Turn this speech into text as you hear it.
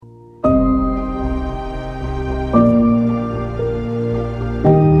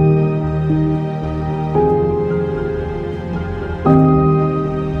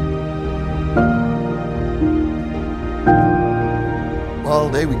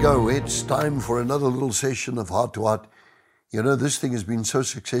go. It's time for another little session of Heart to Heart. You know, this thing has been so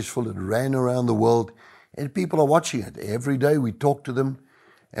successful. It ran around the world and people are watching it. Every day we talk to them.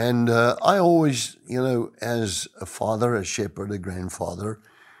 And I always, as a father, a shepherd, a grandfather,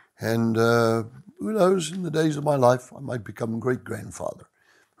 and who knows, in the days of my life, I might become a great-grandfather.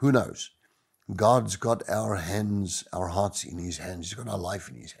 Who knows? God's got our hands, our hearts in his hands. He's got our life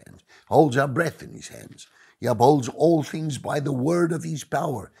in his hands. Holds our breath in his hands. He upholds all things by the word of his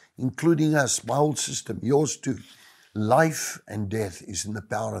power, including us, my whole system, yours too. Life and death is in the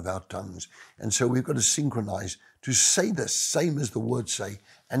power of our tongues. And so we've got to synchronize to say the same as the words say,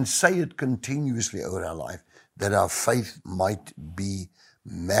 and say it continuously over our life, that our faith might be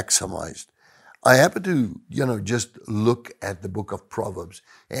maximized. I happen to, just look at the book of Proverbs.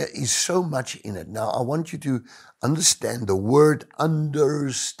 There is so much in it. Now, I want you to understand the word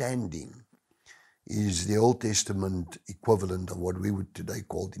understanding is the Old Testament equivalent of what we would today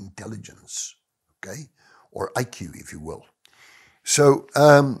call intelligence, okay? Or IQ, if you will. So,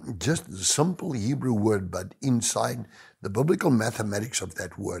 just a simple Hebrew word, but inside the biblical mathematics of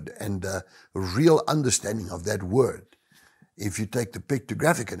that word and the real understanding of that word, if you take the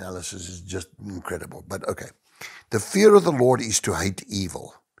pictographic analysis, it's just incredible. But okay, the fear of the Lord is to hate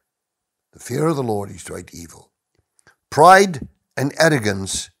evil. The fear of the Lord is to hate evil. Pride and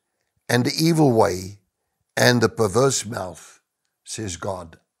arrogance and the evil way and the perverse mouth, says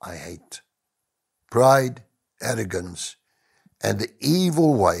God, I hate. Pride, arrogance, and the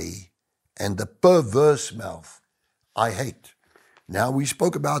evil way and the perverse mouth, I hate. Now, we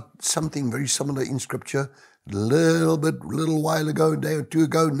spoke about something very similar in Scripture a little while ago, a day or two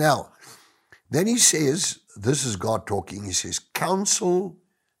ago. Now, then he says, this is God talking, he says, counsel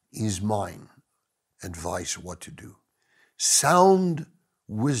is mine, advice what to do. Sound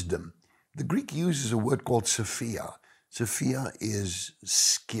wisdom. The Greek uses a word called Sophia. Sophia is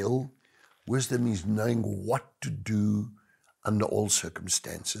skill. Wisdom is knowing what to do under all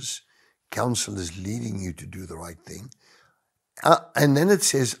circumstances. Counsel is leading you to do the right thing. And then it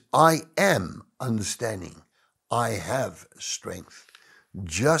says, I am understanding. I have strength.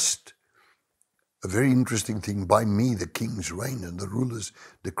 Just a very interesting thing. By me, the kings reign and the rulers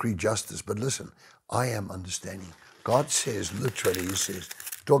decree justice. But listen, I am understanding. God says, literally, he says,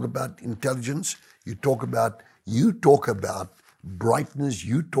 talk about intelligence, you talk about brightness,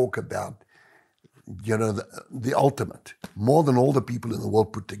 you talk about, the ultimate, more than all the people in the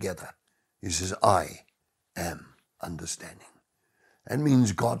world put together. He says, I am understanding. That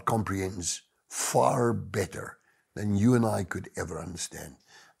means God comprehends far better than you and I could ever understand.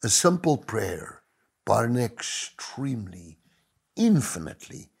 A simple prayer by an extremely,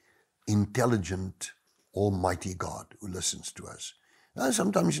 infinitely intelligent, almighty God who listens to us. Now,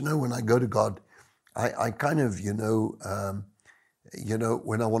 sometimes, when I go to God, I kind of, when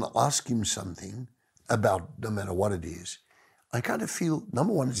I want to ask him something about no matter what it is, I kind of feel,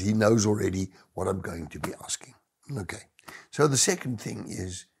 number one is he knows already what I'm going to be asking. Okay. So the second thing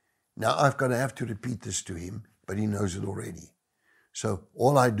is, now I've got to have to repeat this to him, but he knows it already. So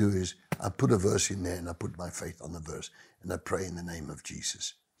all I do is I put a verse in there and I put my faith on the verse and I pray in the name of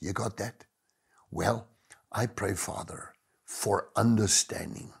Jesus. You got that? Well, I pray, Father, for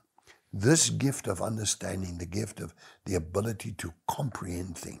understanding. This gift of understanding, the gift of the ability to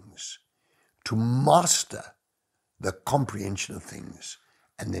comprehend things, to master the comprehension of things,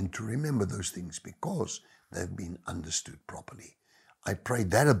 and then to remember those things because they've been understood properly. I pray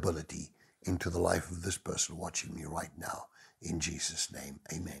that ability into the life of this person watching me right now. In Jesus' name,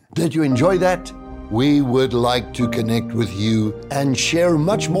 amen. Did you enjoy that? We would like to connect with you and share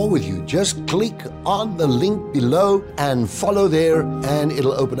much more with you. Just click on the link below and follow there, and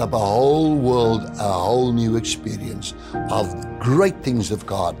it'll open up a whole world, a whole new experience of great things of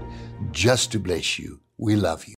God just to bless you. We love you.